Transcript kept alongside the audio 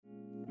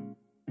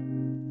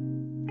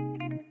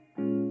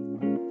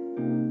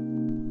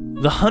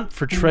The hunt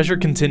for treasure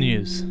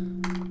continues.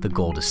 The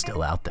gold is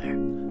still out there.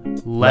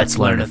 Let's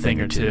learn a thing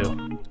or two.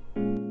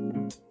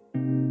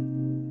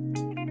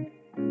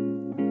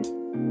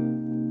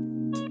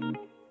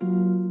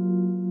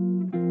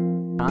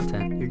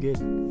 Content, you're good.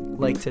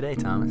 Like today,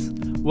 Thomas.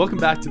 Welcome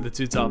back to the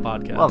Two Top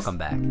Podcast. Welcome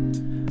back.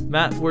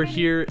 Matt, we're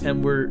here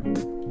and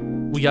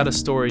we got a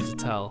story to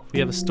tell. We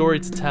have a story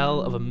to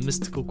tell of a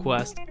mystical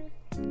quest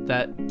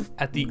that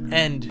at the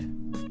end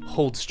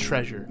holds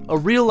treasure. A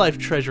real life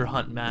treasure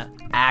hunt, Matt.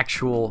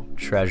 Actual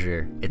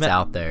treasure. It's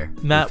out there.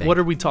 Matt, what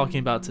are we talking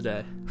about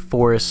today?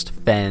 Forrest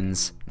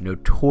Fenn's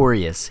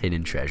notorious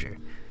hidden treasure.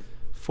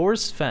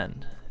 Forrest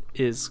Fenn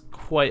is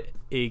quite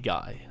a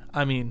guy.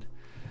 I mean,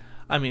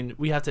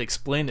 we have to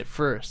explain it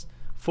first.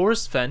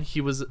 Forrest Fenn, he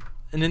was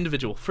an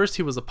individual. First,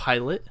 he was a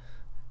pilot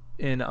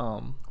in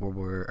Vietnam.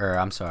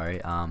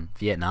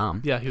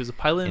 Yeah, he was a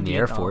pilot in the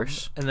Vietnam, Air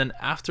Force. And then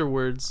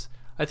afterwards,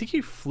 I think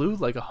he flew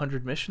like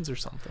 100 missions or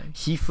something.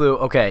 He flew,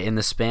 in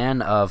the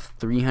span of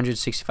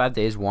 365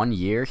 days, 1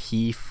 year,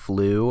 he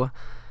flew,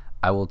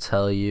 I will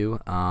tell you,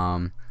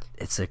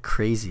 it's a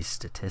crazy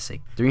statistic.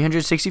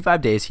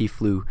 365 days, he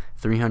flew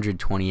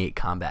 328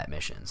 combat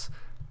missions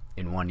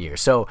in 1 year.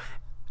 So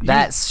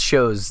that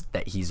shows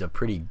that he's a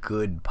pretty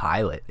good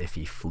pilot if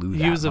he flew that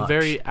much. He was a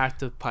very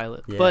active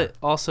pilot. Yeah. But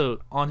also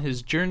on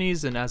his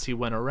journeys and as he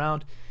went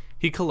around,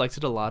 he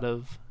collected a lot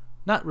of,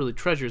 not really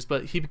treasures,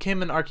 but he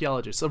became an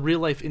archaeologist, a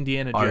real-life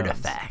Indiana Jones.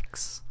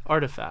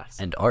 Artifacts.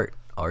 And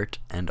art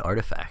and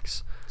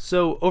artifacts.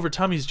 So over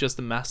time, he's just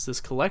amassed this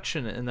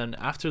collection, and then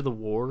after the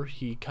war,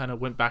 he kind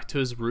of went back to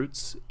his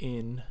roots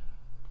in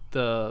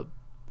the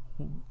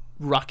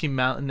Rocky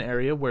Mountain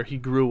area where he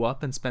grew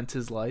up and spent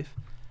his life.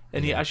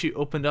 And he actually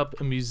opened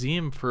up a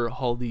museum for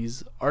all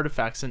these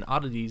artifacts and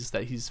oddities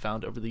that he's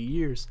found over the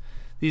years.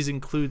 These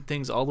include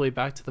things all the way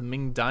back to the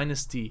Ming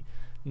Dynasty,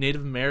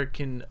 Native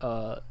American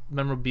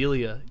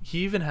memorabilia. He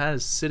even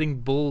has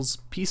Sitting Bull's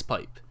peace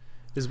pipe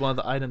is one of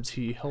the items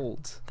he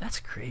holds. That's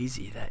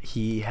crazy that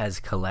he has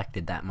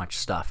collected that much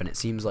stuff. And it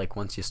seems like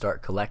once you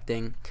start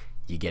collecting,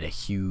 you get a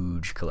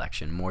huge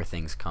collection. More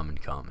things come.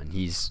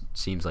 And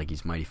seems like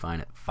he's mighty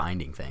fine at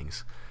finding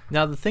things.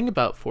 Now, the thing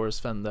about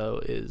Forrest Fenn,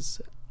 though,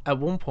 is at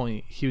one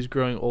point he was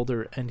growing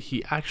older and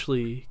he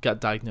actually got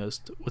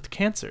diagnosed with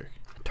cancer.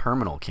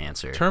 Terminal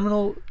cancer.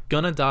 Terminal,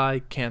 gonna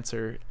die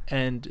cancer.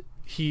 And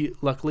he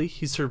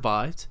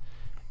survived.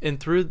 And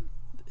through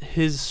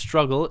his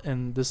struggle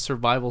and this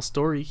survival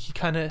story, he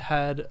kind of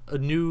had a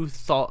new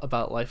thought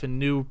about life, a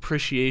new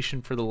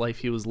appreciation for the life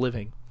he was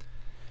living.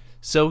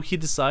 So he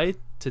decided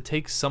to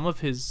take some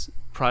of his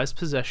prized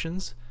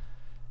possessions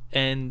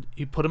and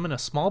he put them in a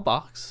small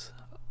box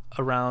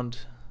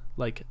around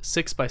like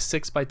 6 by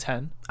 6 by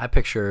 10. I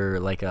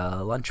picture like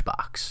a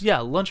lunchbox. Yeah,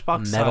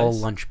 lunchbox metal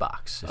size.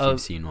 Lunchbox, if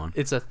you've seen one.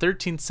 It's a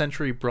 13th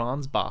century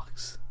bronze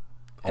box.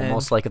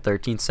 Almost like a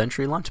 13th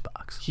century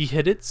lunchbox. He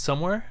hid it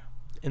somewhere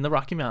in the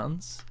Rocky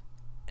Mountains,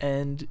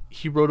 and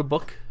he wrote a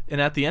book.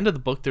 And at the end of the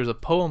book, there's a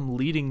poem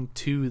leading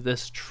to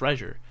this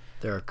treasure.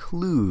 There are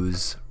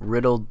clues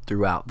riddled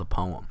throughout the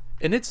poem.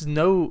 And it's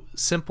no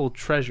simple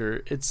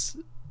treasure.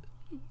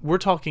 We're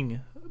talking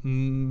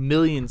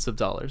millions of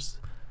dollars.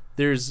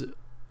 There's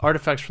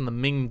artifacts from the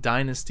Ming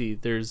Dynasty.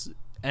 There's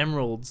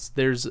emeralds.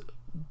 There's,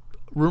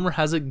 rumor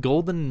has it,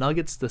 golden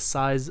nuggets the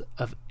size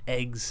of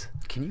eggs.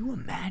 Can you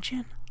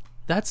imagine?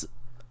 That's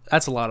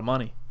a lot of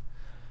money.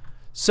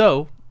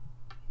 So,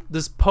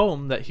 this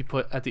poem that he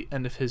put at the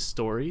end of his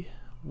story,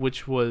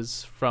 which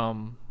was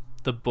from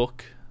the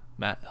book,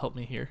 Matt, help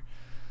me here.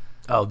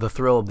 Oh, The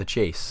Thrill of the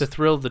Chase. The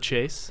Thrill of the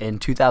Chase. In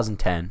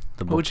 2010,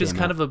 the book which is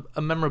kind of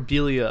a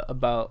memorabilia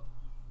about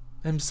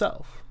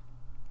himself.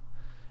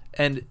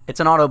 And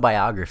it's an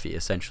autobiography,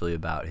 essentially,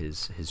 about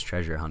his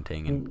treasure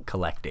hunting and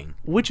collecting.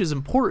 Which is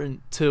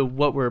important to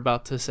what we're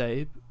about to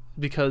say,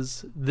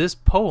 because this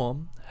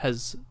poem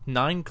has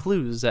 9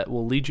 clues that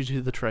will lead you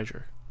to the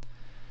treasure.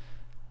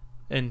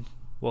 And,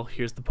 well,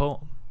 here's the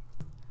poem.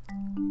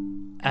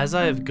 As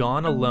I have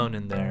gone alone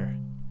in there,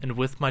 and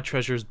with my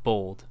treasures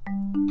bold,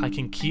 I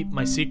can keep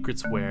my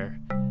secrets where,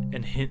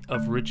 and hint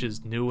of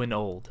riches new and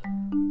old.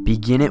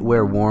 Begin it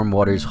where warm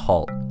waters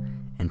halt,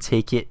 and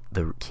take it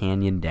the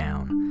canyon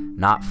down,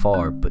 not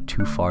far, but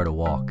too far to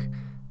walk.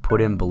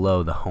 Put in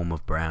below the home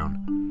of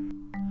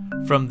Brown.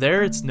 From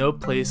there it's no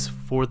place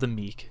for the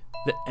meek.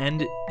 The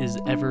end is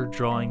ever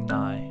drawing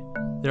nigh.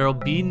 There'll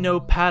be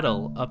no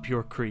paddle up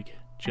your creek,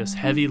 just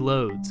heavy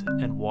loads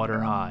and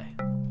water high.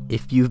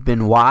 If you've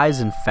been wise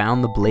and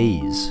found the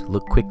blaze,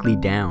 look quickly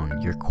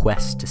down your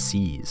quest to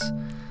seize.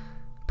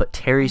 But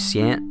tarry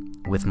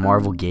scant with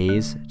marvel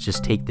gaze,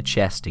 just take the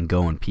chest and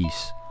go in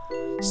peace.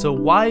 So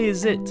why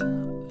is it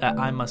that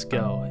I must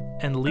go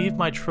and leave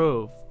my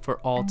trove for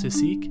all to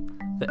seek?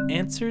 The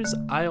answers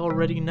I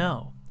already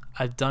know.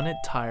 I've done it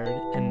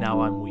tired and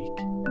now I'm weak.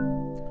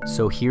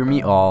 So hear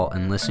me all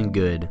and listen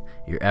good,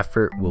 your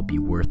effort will be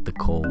worth the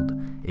cold.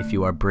 If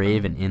you are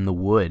brave and in the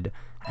wood,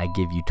 I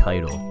give you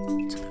title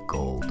to the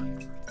gold.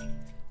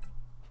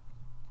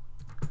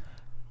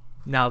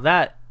 Now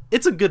that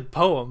it's a good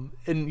poem.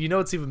 And you know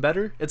what's even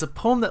better? It's a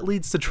poem that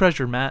leads to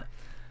treasure, Matt.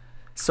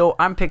 So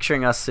I'm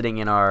picturing us sitting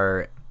in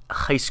our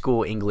high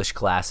school English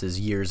classes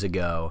years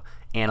ago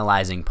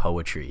analyzing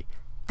poetry.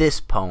 This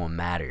poem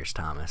matters,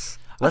 Thomas.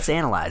 Let's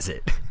analyze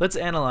it. Let's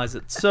analyze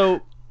it.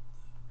 So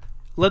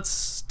let's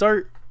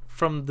start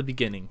from the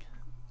beginning.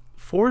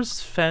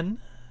 Forrest Fenn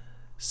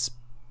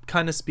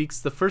kind of speaks.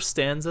 The first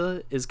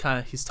stanza is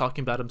he's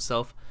talking about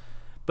himself.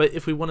 But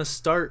if we want to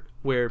start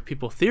where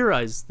people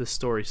theorize the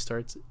story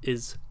starts,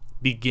 is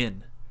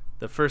begin.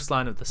 The first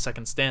line of the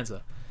second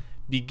stanza.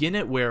 Begin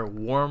it where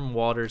warm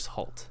waters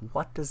halt.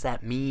 What does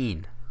that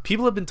mean?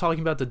 People have been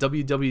talking about the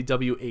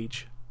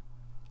WWWH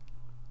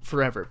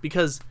forever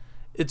because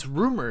it's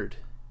rumored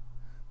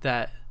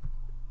that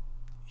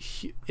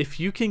if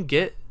you can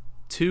get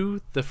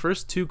to the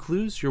first two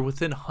clues, you're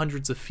within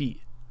hundreds of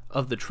feet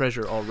of the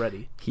treasure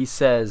already. He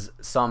says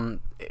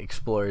some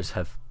explorers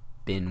have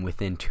been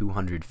within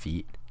 200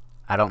 feet.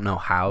 I don't know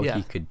how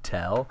he could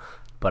tell,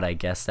 but I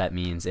guess that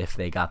means if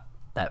they got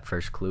that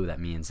first clue, that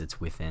means it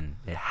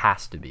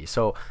has to be.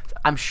 So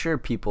I'm sure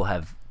people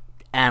have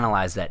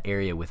analyzed that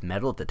area with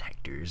metal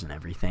detectors and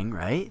everything,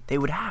 right? They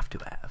would have to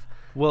have.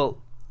 Well,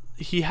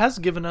 he has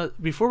given us,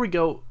 before we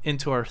go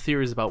into our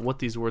theories about what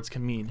these words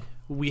can mean,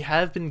 we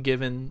have been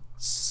given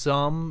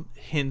some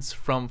hints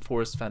from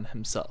Forrest Fenn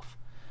himself.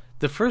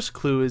 The first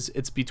clue is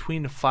it's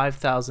between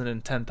 5,000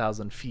 and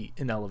 10,000 feet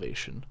in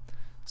elevation.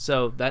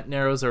 So that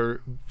narrows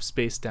our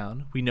space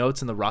down. We know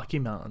it's in the Rocky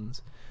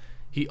Mountains.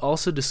 He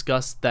also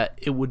discussed that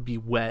it would be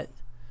wet,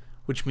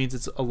 which means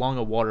it's along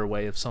a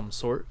waterway of some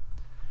sort.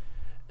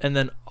 And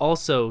then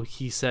also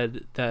he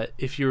said that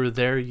if you were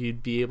there,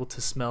 you'd be able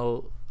to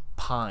smell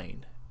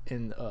pine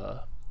in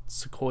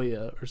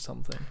sequoia or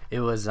something. It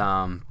was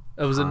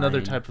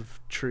another type of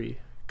tree.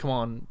 Come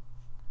on,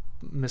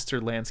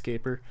 Mr.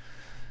 Landscaper.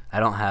 I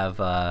don't have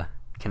a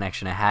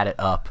connection. I had it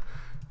up.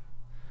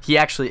 He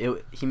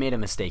made a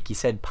mistake. He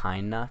said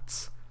pine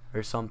nuts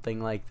or something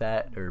like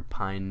that, or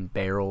pine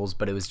barrels,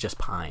 but it was just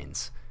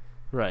pines.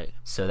 Right.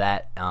 So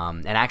that,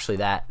 and actually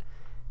that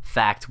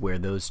fact where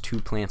those two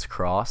plants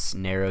cross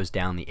narrows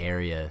down the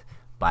area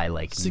by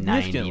like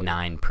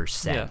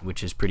 99%,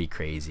 which is pretty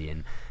crazy.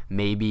 And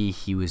maybe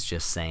he was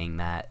just saying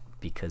that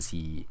because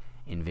he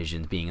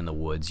envisions being in the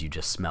woods, you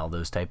just smell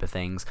those type of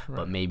things, right.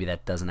 But maybe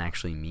that doesn't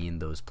actually mean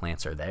those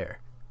plants are there.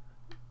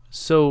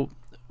 So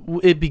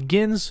it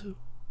begins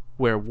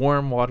where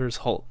warm waters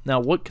halt. Now,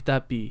 what could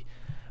that be?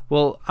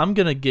 Well, I'm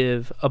going to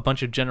give a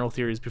bunch of general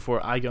theories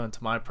before I go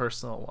into my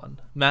personal one.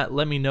 Matt,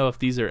 let me know if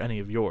these are any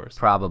of yours.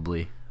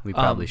 Probably. We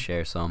probably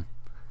share some.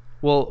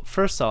 Well,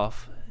 first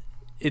off,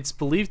 it's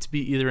believed to be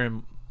either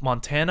in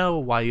Montana,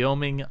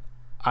 Wyoming,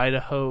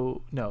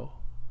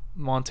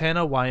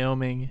 Montana,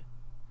 Wyoming,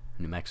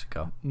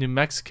 New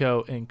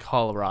Mexico, and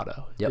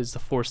Colorado is the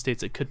four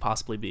states it could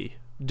possibly be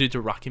due to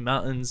Rocky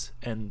Mountains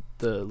and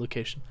the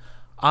location.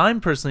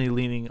 I'm personally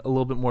leaning a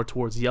little bit more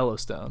towards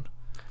Yellowstone.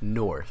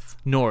 North.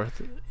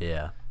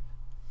 Yeah.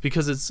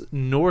 Because it's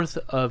north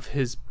of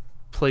his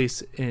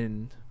place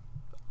in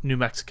New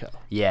Mexico.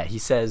 Yeah, he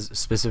says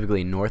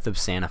specifically north of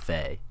Santa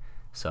Fe.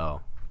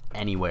 So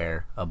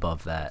anywhere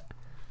above that.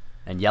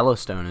 And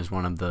Yellowstone is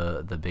one of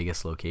the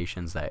biggest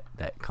locations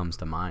that comes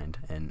to mind,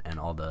 and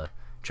all the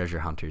treasure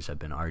hunters have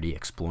been already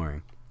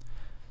exploring.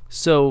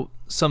 So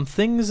some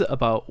things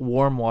about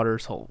warm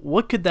waters halt.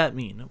 What could that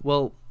mean?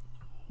 Well,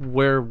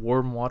 where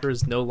warm water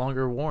is no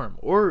longer warm.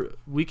 Or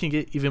we can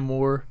get even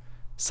more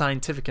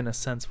scientific in a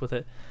sense with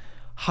it.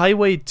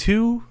 Highway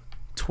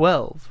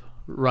 212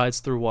 rides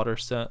through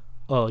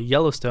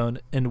Yellowstone.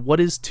 And what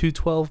is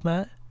 212,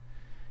 Matt?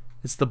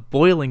 It's the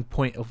boiling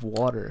point of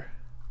water.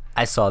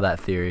 I saw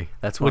that theory.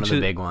 That's one of the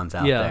big ones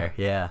out there.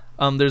 Yeah.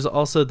 There's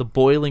also the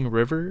Boiling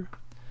River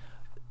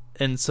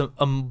and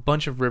a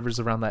bunch of rivers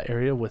around that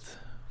area with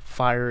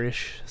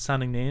fire-ish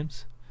sounding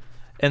names.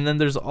 And then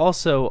there's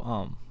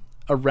also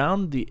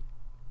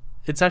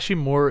it's actually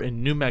more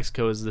in New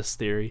Mexico is this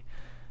theory,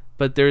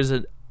 but there's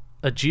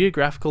a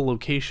geographical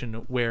location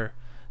where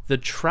the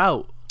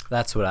trout.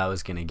 That's what I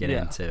was going to get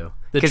into.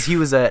 Because he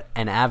was an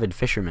avid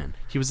fisherman.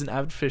 He was an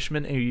avid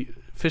fisherman, and he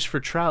fished for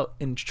trout,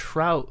 and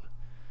trout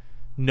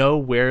know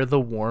where the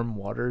warm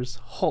waters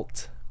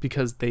halt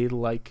because they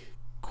like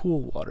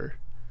cool water.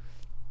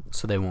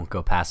 So they won't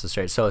go past the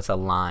strait. So it's a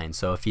line.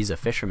 So if he's a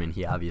fisherman,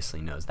 he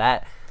obviously knows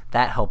that.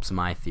 That helps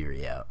my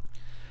theory out.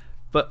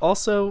 But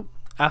also,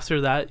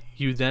 after that,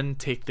 you then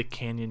take the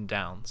canyon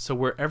down. So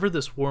wherever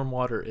this warm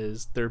water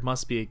is, there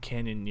must be a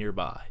canyon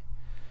nearby.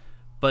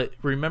 But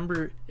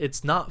remember,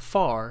 it's not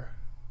far,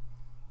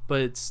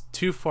 but it's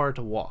too far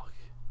to walk.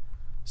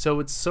 So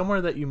it's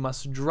somewhere that you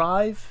must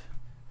drive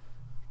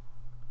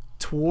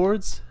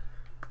towards,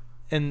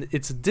 and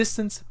it's a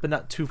distance, but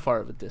not too far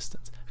of a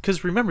distance.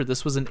 Because remember,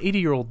 this was an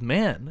 80-year-old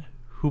man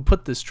who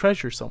put this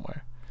treasure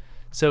somewhere.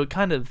 So it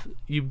kind of,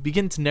 you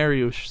begin to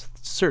narrow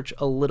search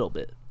a little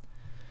bit.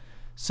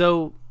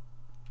 So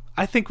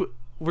I think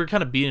we're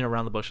kind of beating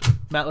around the bushes.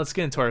 Matt, let's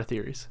get into our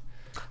theories.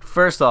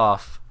 First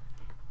off,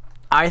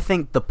 I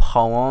think the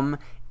poem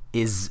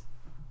is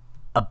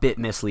a bit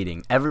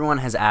misleading. Everyone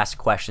has asked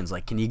questions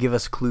like, can you give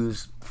us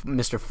clues,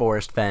 Mr.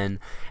 Forrest Fenn?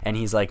 And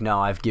he's like, no,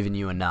 I've given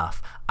you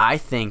enough. I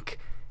think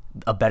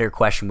a better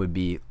question would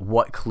be,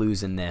 what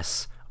clues in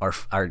this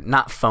are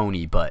not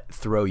phony, but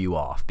throw you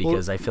off?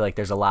 Because I feel like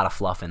there's a lot of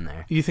fluff in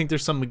there. You think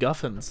there's some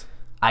MacGuffins?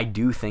 I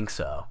do think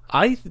so.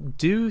 I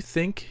do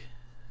think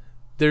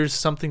there's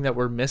something that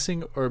we're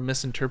missing or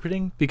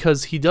misinterpreting,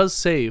 because he does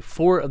say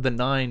 4 of the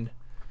 9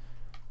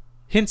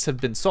 hints have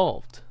been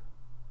solved.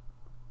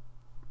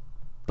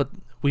 But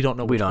we don't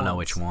know which ones. We don't know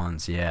which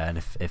ones, yeah. And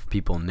if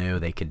people knew,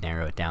 they could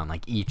narrow it down.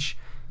 Like, each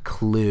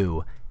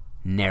clue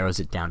narrows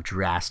it down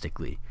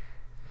drastically.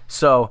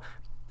 So,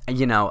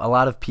 you know, a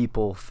lot of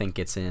people think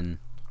it's in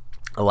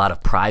a lot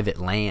of private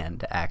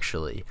land,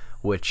 actually,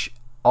 which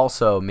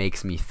also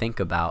makes me think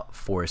about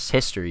Forrest's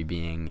history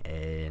being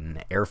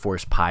an Air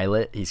Force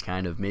pilot. He's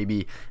kind of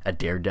maybe a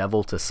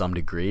daredevil to some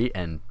degree,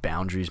 and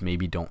boundaries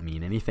maybe don't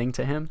mean anything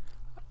to him.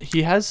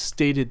 He has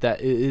stated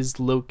that it is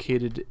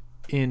located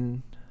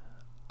in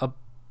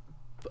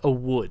a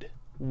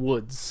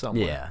woods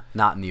somewhere. Yeah,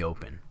 not in the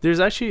open. There's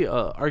actually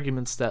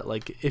arguments that,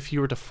 like, if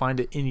you were to find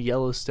it in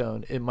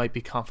Yellowstone, it might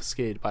be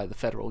confiscated by the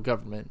federal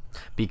government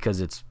because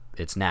it's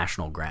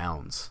national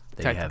grounds.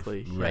 They have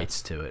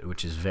rights to it,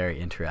 which is very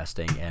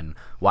interesting. And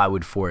why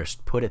would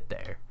Forrest put it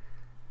there?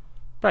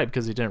 Right,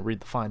 because he didn't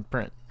read the fine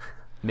print.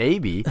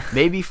 Maybe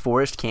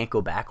Forrest can't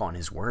go back on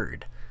his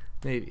word.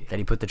 Maybe that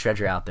he put the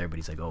treasure out there, but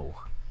he's like,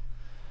 oh.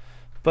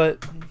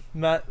 But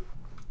Matt,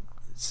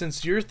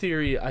 since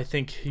I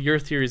think your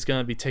theory is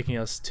going to be taking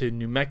us to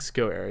New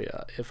Mexico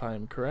area, if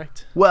I'm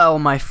correct. Well,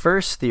 my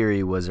first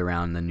theory was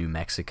around the New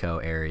Mexico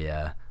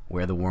area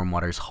where the warm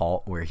waters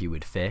halt, where he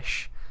would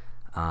fish,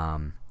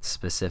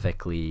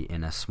 specifically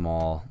in a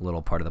small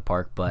little part of the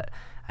park. But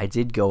I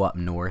did go up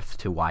north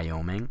to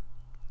Wyoming.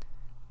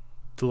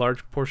 The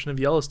large portion of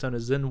Yellowstone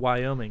is in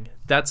Wyoming.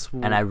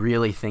 And I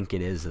really think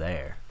it is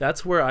there.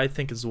 That's where I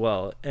think as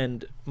well.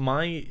 And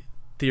my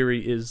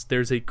theory is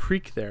there's a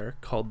creek there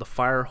called the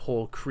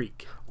Firehole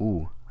Creek.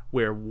 Ooh.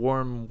 Where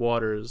warm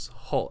waters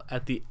halt.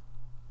 At the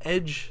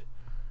edge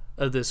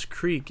of this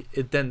creek,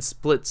 it then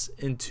splits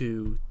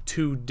into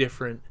two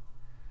different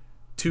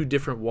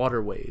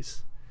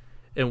waterways.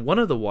 And one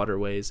of the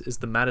waterways is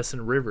the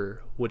Madison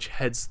River, which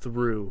heads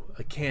through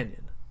a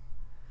canyon.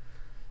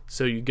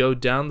 So you go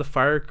down the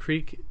Firehole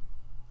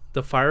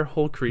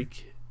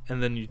Creek,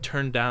 and then you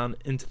turn down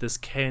into this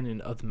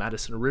canyon of the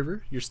Madison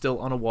River. You're still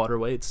on a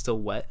waterway, it's still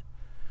wet.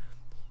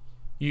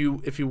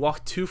 If you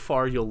walk too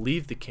far, you'll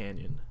leave the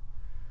canyon.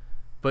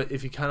 But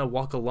if you kind of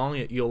walk along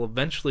it, you'll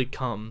eventually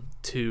come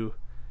to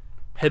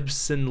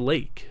Hebson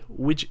Lake,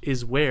 which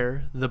is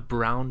where the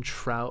brown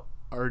trout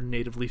are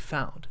natively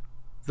found.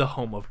 The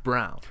home of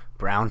brown.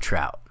 Brown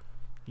trout.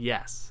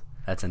 Yes.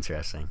 That's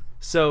interesting.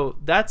 So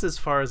that's as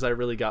far as I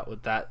really got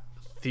with that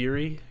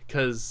theory,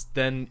 because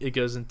then it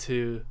goes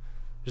into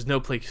there's no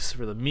place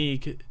for the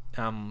meek.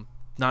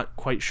 Not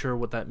quite sure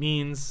what that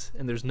means,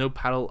 and there's no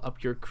paddle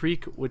up your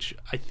creek, which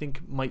I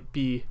think might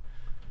be.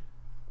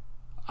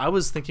 I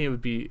was thinking it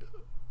would be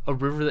a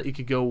river that you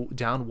could go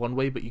down one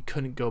way, but you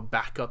couldn't go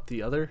back up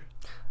the other.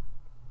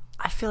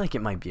 I feel like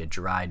it might be a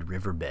dried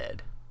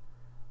riverbed.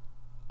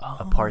 Oh.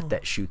 A part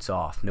that shoots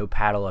off. No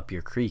paddle up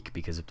your creek,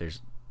 because if there's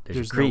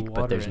a creek, no,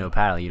 but there's no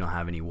paddle, you don't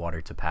have any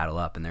water to paddle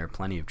up, and there are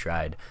plenty of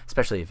dried,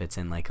 especially if it's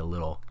in like a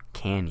little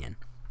canyon.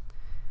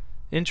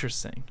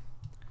 Interesting.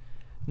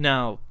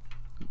 Now,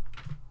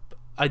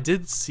 I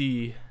did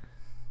see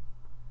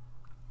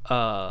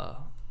a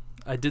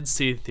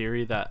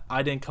theory that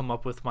I didn't come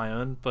up with my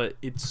own, but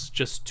it's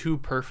just too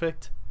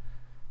perfect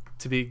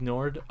to be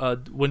ignored.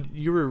 When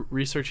you were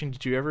researching,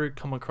 did you ever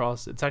come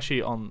across, it's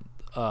actually on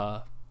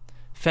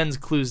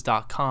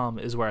fensclues.com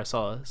is where I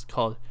saw it. It's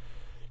called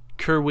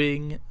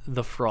Kerwin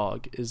the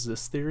Frog is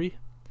this theory.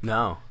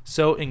 No.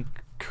 So in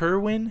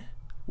Kerwin,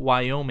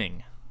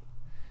 Wyoming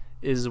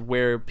is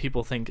where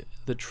people think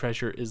the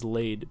treasure is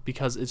laid,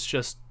 because it's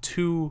just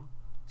too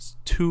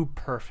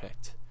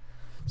perfect.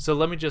 So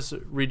let me just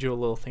read you a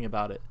little thing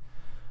about it.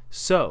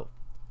 So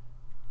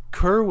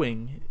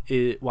Kerwin,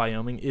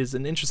 Wyoming is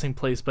an interesting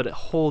place, but it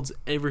holds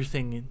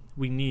everything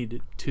we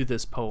need to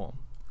this poem.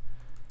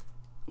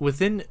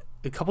 Within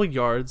a couple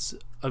yards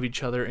of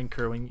each other in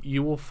Kerwin,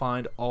 you will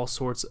find all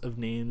sorts of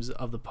names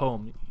of the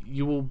poem.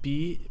 You will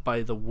be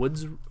by the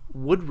Wood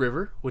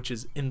River, which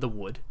is in the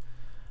wood.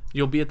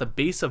 You'll be at the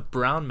base of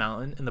Brown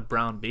Mountain in the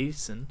Brown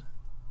Basin,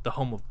 the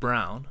home of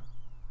Brown.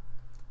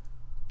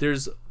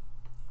 There's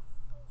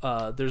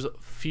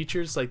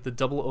features like the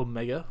Double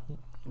Omega,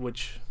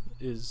 which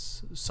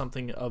is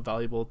something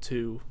valuable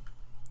to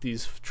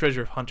these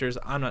treasure hunters.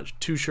 I'm not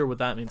too sure what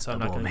that means, so I'm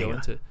not going to go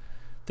into it.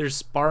 There's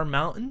Spar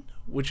Mountain,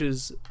 which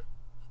is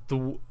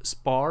the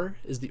spar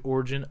is the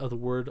origin of the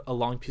word a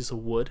long piece of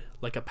wood,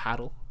 like a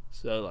paddle.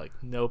 So like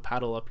no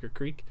paddle up your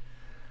creek.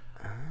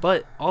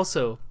 But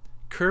also,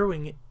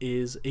 Kerwin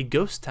is a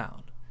ghost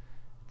town,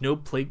 no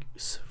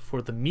place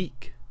for the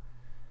meek,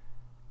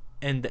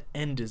 and the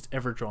end is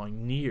ever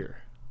drawing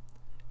near.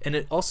 And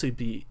it also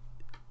be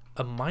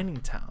a mining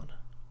town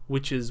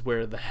which is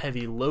where the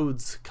heavy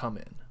loads come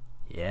in.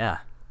 Yeah.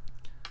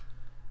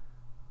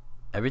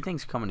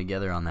 Everything's coming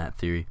together on that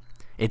theory.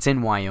 It's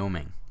in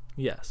Wyoming.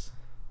 Yes.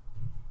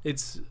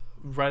 It's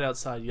right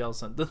outside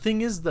Yellowstone. The thing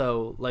is,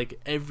 though,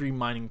 like, every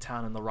mining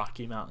town in the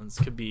Rocky Mountains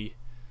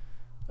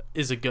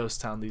is a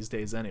ghost town these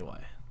days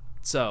anyway.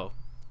 So,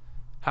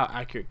 how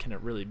accurate can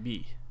it really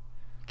be?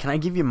 Can I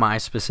give you my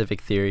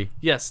specific theory?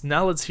 Yes,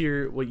 now let's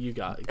hear what you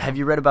got. Have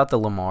you read about the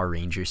Lamar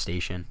Ranger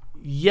Station?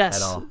 Yes.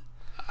 At all?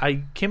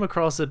 I came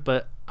across it,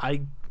 but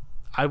I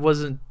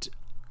wasn't...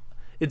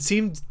 It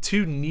seemed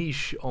too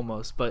niche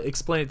almost, but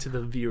explain it to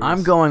the viewers.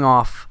 I'm going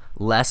off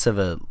less of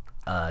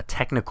a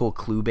technical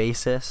clue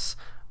basis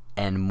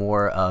and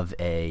more of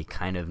a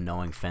kind of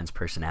knowing Fenn's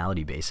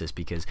personality basis,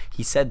 because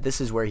he said this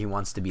is where he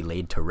wants to be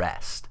laid to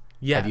rest.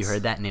 Yes. Have you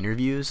heard that in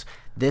interviews?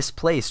 This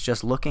place,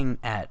 just looking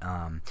at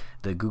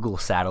the Google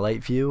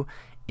satellite view,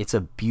 it's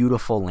a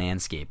beautiful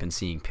landscape, and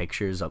seeing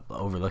pictures of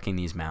overlooking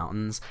these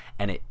mountains,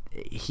 and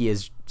he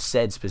has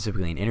said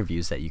specifically in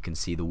interviews that you can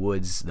see the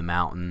woods, the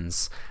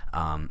mountains,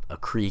 a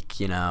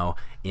creek,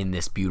 in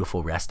this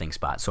beautiful resting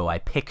spot. So I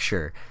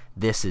picture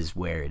this is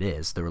where it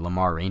is, the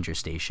Lamar Ranger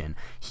Station.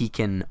 He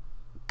can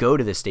go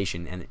to this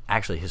station, and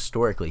actually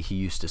historically he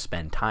used to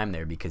spend time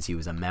there because he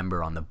was a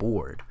member on the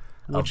board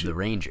of the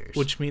Rangers.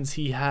 Which means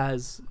he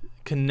has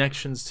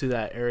connections to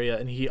that area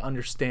and he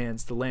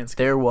understands the landscape.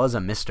 There was a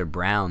Mr.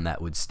 Brown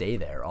that would stay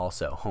there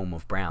also, home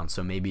of Brown.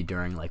 So maybe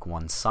during like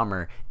one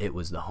summer, it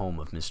was the home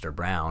of Mr.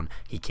 Brown.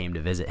 He came to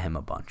visit him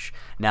a bunch.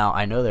 Now,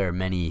 I know there are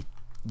many,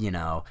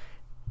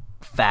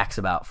 facts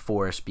about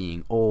Forrest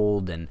being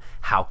old and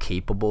how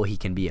capable he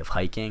can be of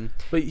hiking.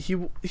 But he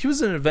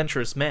was an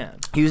adventurous man.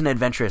 He was an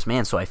adventurous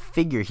man, so I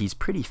figure he's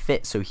pretty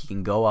fit so he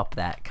can go up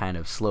that kind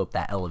of slope,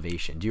 that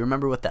elevation. Do you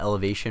remember what the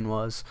elevation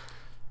was?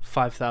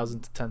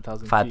 5,000 to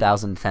 10,000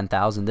 5,000 to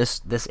 10,000.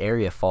 This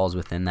area falls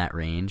within that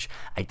range.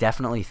 I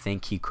definitely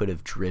think he could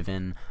have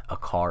driven a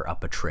car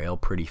up a trail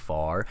pretty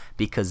far,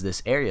 because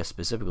this area,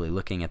 specifically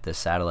looking at this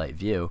satellite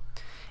view,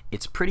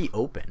 it's pretty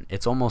open.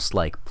 It's almost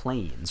like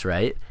plains,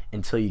 right?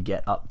 Until you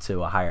get up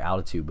to a higher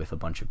altitude with a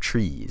bunch of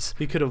trees.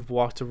 He could have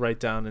walked right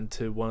down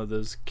into one of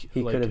those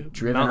He could have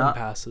driven mountain up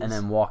passes and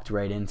then walked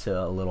right into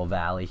a little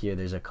valley here.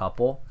 There's a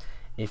couple.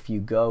 If you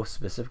go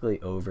specifically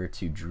over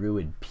to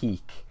Druid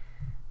Peak,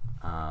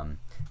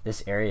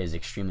 this area is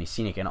extremely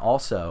scenic. And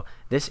also,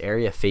 this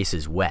area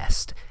faces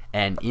west.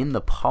 And in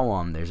the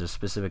poem, there's a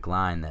specific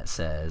line that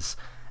says,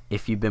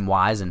 "If you've been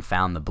wise and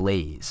found the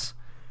blaze,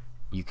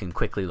 you can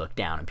quickly look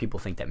down." And people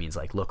think that means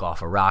like look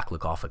off a rock,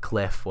 look off a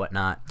cliff,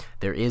 whatnot.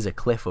 There is a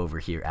cliff over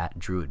here at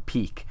Druid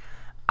Peak.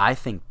 I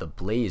think the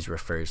blaze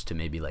refers to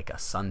maybe like a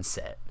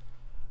sunset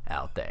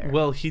out there.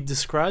 Well, he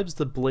describes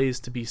the blaze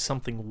to be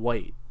something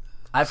white.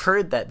 I've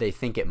heard that they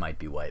think it might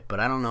be white,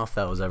 but I don't know if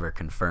that was ever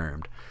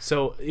confirmed.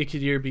 So it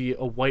could either be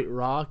a white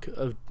rock,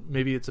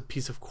 maybe it's a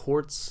piece of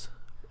quartz,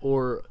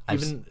 or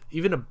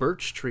even a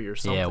birch tree or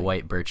something. Yeah, a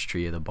white birch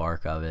tree, the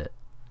bark of it.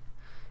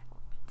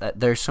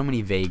 There's so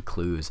many vague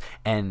clues,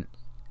 and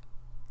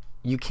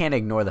you can't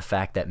ignore the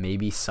fact that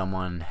maybe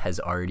someone has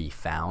already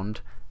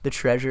found the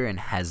treasure and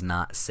has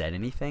not said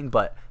anything,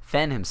 but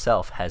Fenn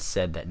himself has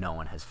said that no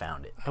one has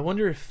found it. I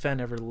wonder if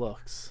Fenn ever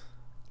looks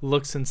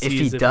and sees.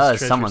 If he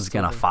does, someone's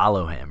gonna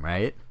follow him,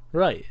 right?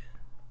 Right.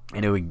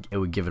 And it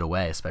would give it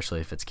away, especially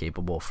if it's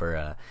capable for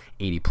a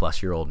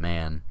 80-plus-year-old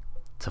man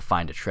to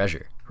find a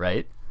treasure,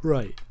 right?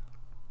 Right.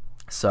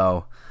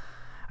 So,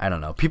 I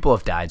don't know. People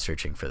have died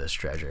searching for this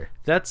treasure.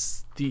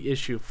 That's the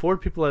issue. 4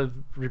 people have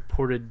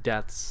reported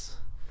deaths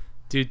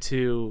due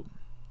to...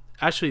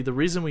 Actually, the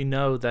reason we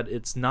know that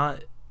it's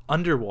not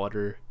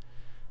underwater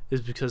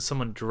is because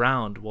someone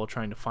drowned while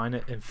trying to find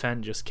it, and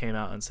Fenn just came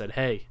out and said,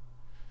 hey...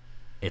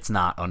 It's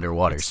not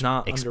underwater. It's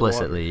not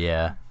explicitly,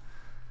 underwater. Yeah.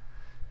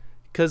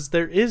 Because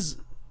there is...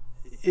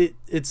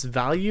 Its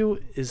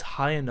value is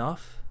high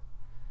enough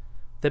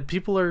that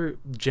people are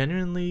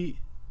genuinely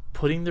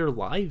putting their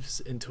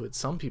lives into it.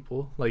 Some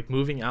people, like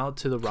moving out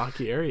to the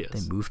rocky areas.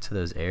 They move to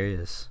those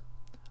areas.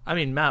 I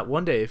mean, Matt,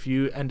 one day if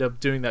you end up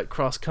doing that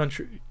cross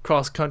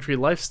country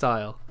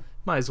lifestyle,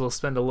 might as well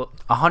spend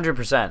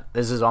 100%.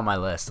 This is on my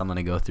list. I'm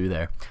gonna go through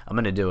there. I'm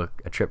gonna do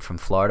a trip from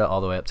Florida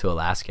all the way up to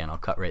Alaska, and I'll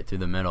cut right through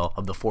the middle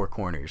of the 4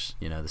 corners,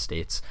 the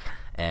states,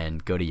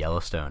 and go to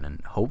Yellowstone,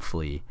 and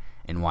hopefully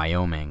in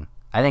Wyoming.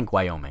 I think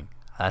Wyoming.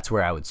 That's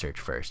where I would search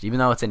first. Even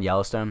though it's in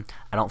Yellowstone,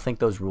 I don't think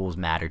those rules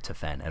matter to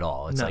Fenn at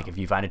all. It's like if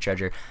you find a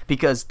treasure,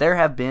 because there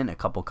have been a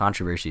couple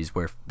controversies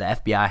where the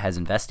FBI has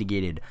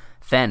investigated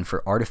Fenn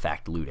for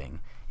artifact looting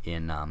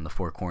in the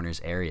 4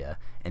 Corners area,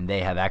 and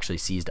they have actually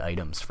seized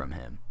items from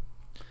him.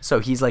 So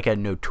he's like a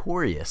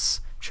notorious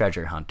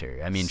treasure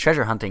hunter. I mean,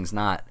 treasure hunting's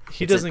not...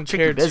 He doesn't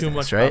care too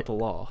much about the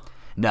law.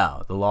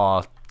 No, the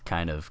law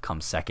kind of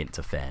comes second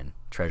to Fenn.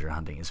 Treasure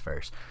hunting is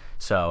first.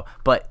 So,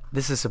 but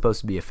this is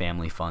supposed to be a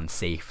family fun,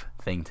 safe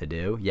thing to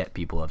do, yet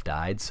people have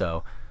died.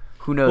 So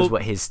who knows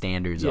what his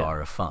standards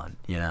are of fun,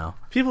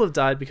 People have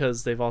died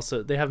because they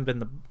haven't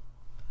been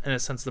in a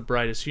sense the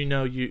brightest.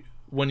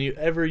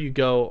 Whenever you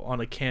go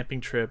on a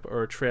camping trip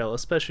or a trail,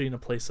 especially in a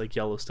place like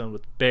Yellowstone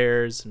with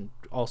bears and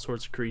all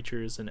sorts of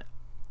creatures and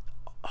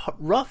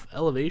rough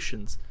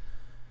elevations.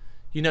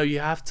 You know, you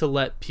have to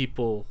let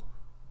people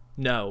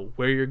know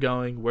where you're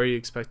going, where you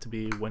expect to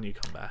be when you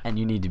come back. And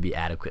you need to be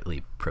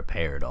adequately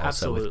prepared also.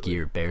 Absolutely. With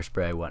gear, bear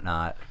spray,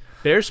 whatnot.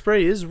 Bear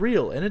spray is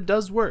real, and it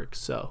does work,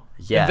 so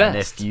yeah,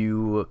 invest. And if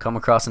you come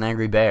across an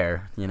angry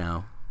bear, you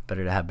know,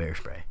 better to have bear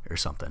spray or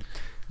something.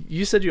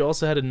 You said you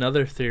also had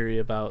another theory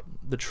about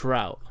the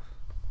trout.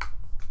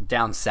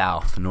 Down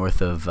south,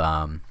 north of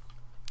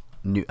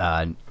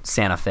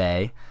Santa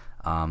Fe,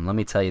 let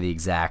me tell you the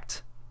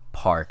exact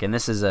park, and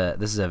this is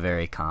a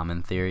very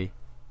common theory.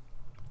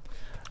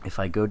 If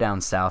I go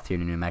down south here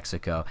to New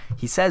Mexico,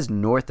 he says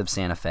north of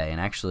Santa Fe, and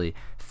actually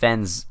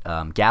Fenn's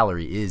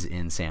gallery is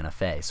in Santa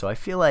Fe. So I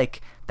feel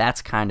like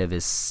that's kind of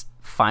his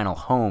final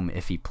home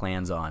if he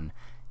plans on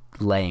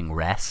laying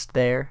rest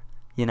there,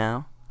 you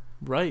know?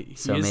 Right.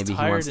 So he maybe he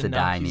tired wants to and now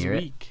die he's near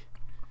weak.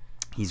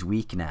 He's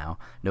weak now.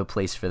 No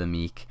place for the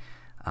meek.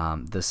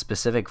 The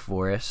specific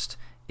forest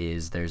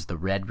there's the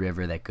Red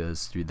River that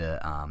goes through the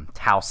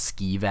Taos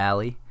Ski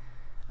Valley.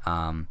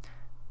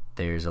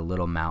 There's a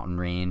little mountain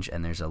range,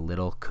 and there's a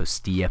little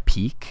Costilla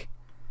Peak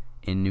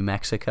in New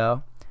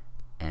Mexico.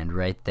 And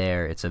right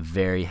there, it's a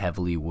very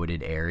heavily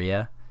wooded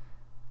area,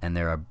 and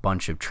there are a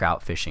bunch of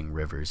trout fishing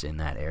rivers in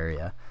that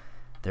area.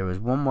 There was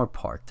one more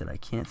park that I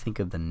can't think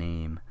of the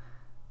name.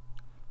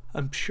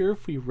 I'm sure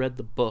if we read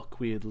the book,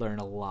 we'd learn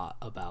a lot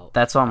about.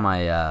 That's on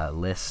my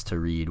list to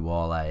read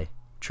while I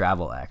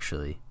travel,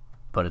 actually.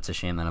 But it's a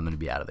shame that I'm going to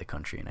be out of the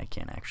country and I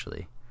can't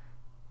actually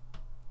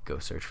go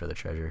search for the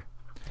treasure.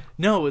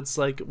 No, it's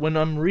like when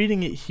I'm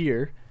reading it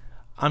here,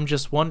 I'm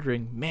just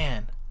wondering,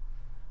 man,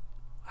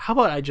 how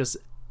about I just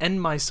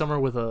end my summer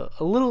with a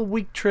little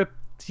week trip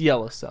to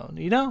Yellowstone,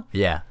 you know?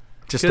 Yeah.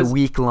 Just a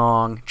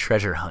week-long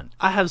treasure hunt.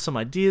 I have some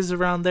ideas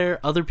around there.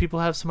 Other people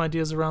have some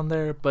ideas around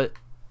there. But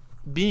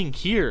being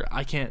here,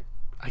 I can't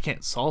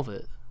solve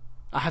it.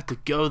 I have to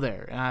go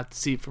there, and I have to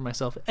see it for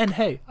myself. And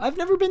hey, I've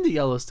never been to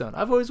Yellowstone.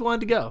 I've always wanted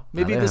to go.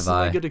 Maybe this is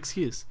a good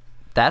excuse.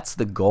 That's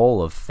the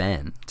goal of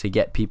Fenn, to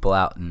get people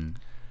out in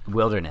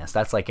wilderness.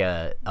 That's like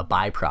a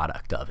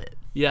byproduct of it.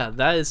 Yeah,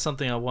 that is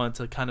something I wanted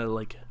to kind of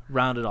like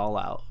round it all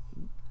out.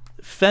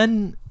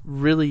 Fenn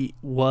really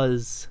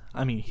was,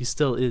 I mean, he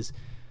still is.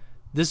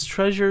 This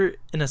treasure,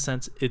 in a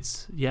sense,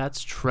 it's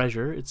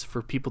treasure. It's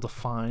for people to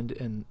find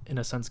and, in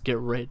a sense, get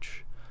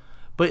rich.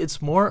 But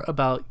it's more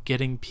about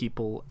getting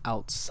people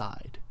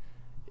outside.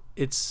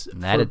 It's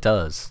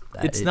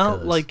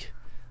not like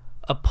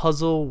a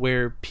puzzle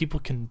where people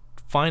can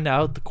find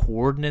out the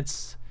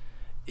coordinates.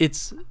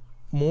 It's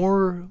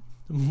more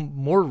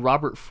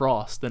Robert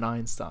Frost than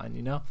Einstein,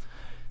 you know?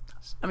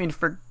 I mean,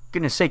 for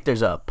goodness sake,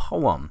 there's a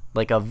poem,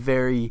 like a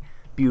very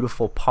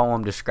beautiful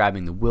poem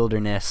describing the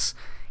wilderness,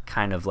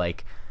 kind of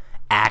like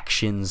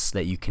actions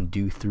that you can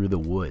do through the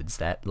woods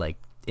that like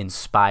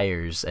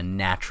inspires a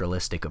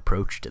naturalistic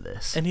approach to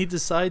this. And he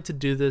decided to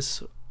do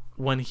this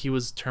when he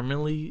was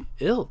terminally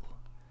ill,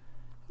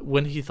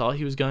 when he thought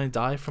he was going to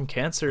die from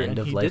cancer. End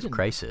of life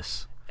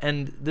crisis.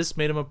 And this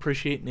made him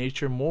appreciate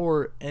nature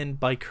more, and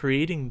by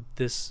creating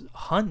this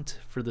hunt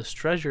for this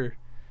treasure,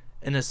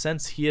 in a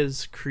sense, he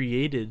has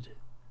created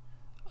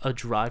a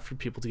drive for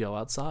people to go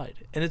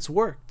outside, and it's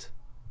worked.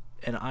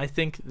 And I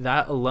think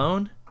that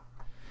alone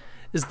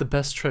is the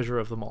best treasure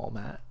of them all,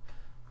 Matt.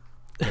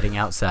 Getting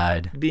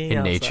outside Being in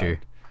outside. Nature.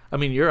 I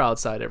mean, you're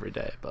outside every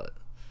day, but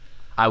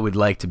I would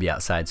like to be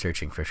outside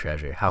searching for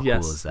treasure. How cool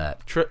is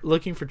that?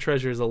 Looking for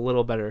treasure is a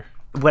little better.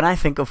 When I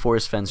think of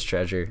Forrest Fenn's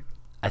treasure,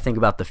 I think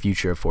about the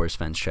future of Forrest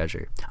Fenn's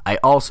treasure. I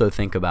also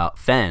think about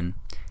Fenn.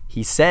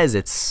 He says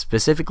it's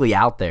specifically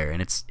out there, and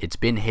it's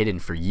been hidden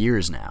for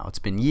years now. It's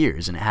been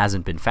years, and it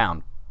hasn't been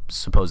found,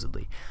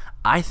 supposedly.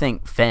 I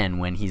think Fenn,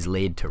 when he's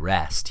laid to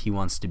rest, he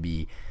wants to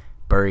be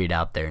buried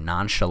out there,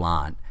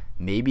 nonchalant.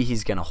 Maybe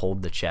he's going to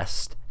hold the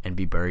chest and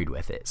be buried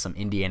with it. Some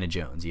Indiana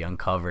Jones. You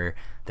uncover,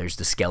 there's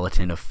the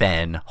skeleton of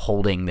Fenn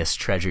holding this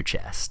treasure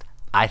chest.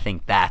 I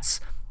think that's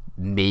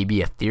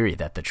maybe a theory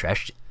that the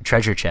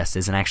treasure chest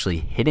isn't actually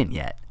hidden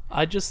yet.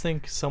 I just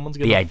think someone's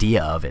going to... The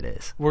idea of it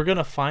is. We're going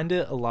to find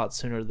it a lot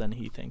sooner than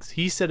he thinks.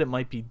 He said it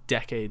might be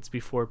decades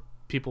before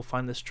people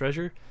find this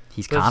treasure.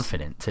 He's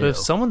confident, too. But if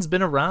someone's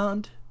been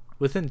around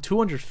within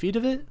 200 feet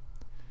of it...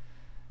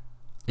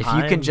 If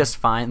you can just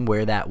find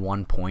where that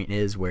one point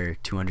is, where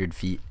 200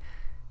 feet,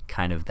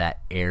 kind of that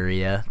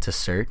area to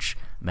search,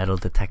 metal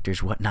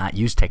detectors, whatnot,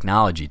 use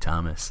technology,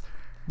 Thomas.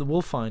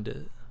 We'll find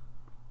it.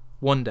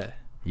 One day.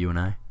 You and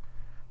I?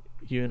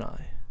 You and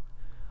I.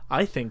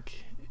 I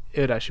think it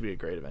would actually be a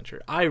great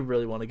adventure. I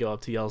really want to go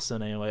up to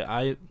Yellowstone anyway.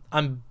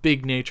 I'm a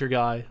big nature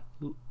guy.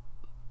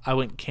 I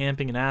went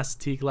camping in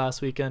Assateague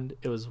last weekend.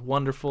 It was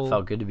wonderful.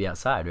 Felt good to be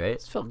outside, right?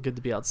 It felt good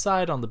to be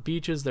outside on the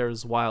beaches. There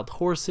was wild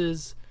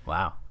horses.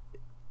 Wow.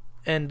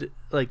 And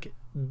like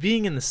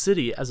being in the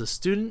city as a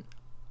student,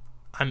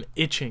 I'm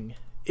itching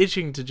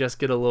to just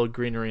get a little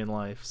greenery in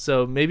life.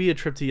 So maybe a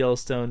trip to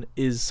Yellowstone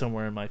is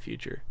somewhere in my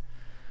future.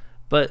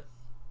 But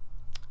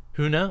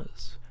who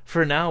knows?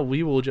 For now,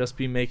 we will just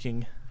be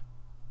making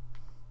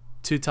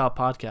Two Top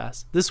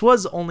Podcast. This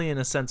was only, in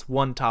a sense,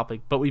 one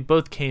topic, but we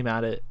both came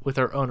at it with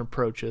our own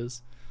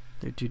approaches.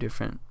 They're two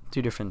different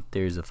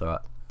theories of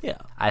thought. Yeah.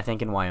 I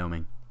think in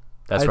Wyoming.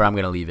 That's where I'm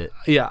going to leave it.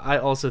 Yeah, I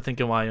also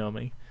think in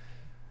Wyoming.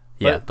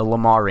 Yeah, the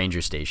Lamar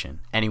Ranger Station.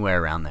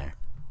 Anywhere around there.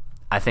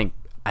 I think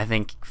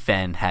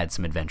Fenn had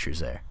some adventures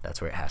there.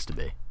 That's where it has to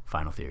be.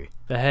 Final theory.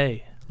 But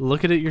hey,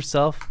 look at it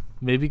yourself.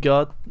 Maybe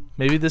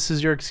this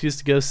is your excuse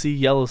to go see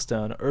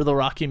Yellowstone or the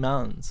Rocky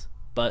Mountains.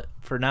 But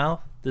for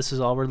now, this is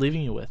all we're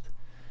leaving you with.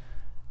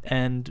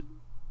 And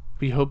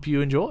we hope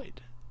you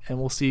enjoyed. And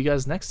we'll see you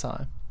guys next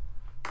time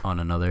on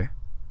another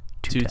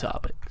Two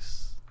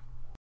Topics.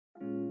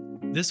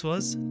 This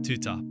was Two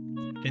Top,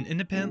 an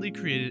independently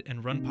created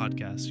and run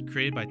podcast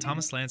created by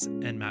Thomas Lance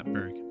and Matt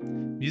Berg.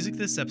 Music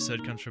this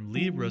episode comes from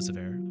Lee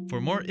Roosevelt.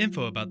 For more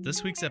info about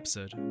this week's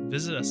episode,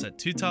 visit us at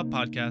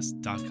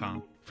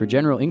twotoppodcast.com. For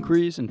general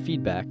inquiries and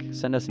feedback,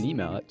 send us an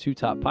email at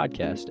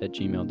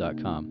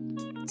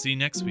twotoppodcast@gmail.com. See you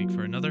next week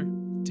for another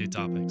Two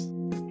Topics.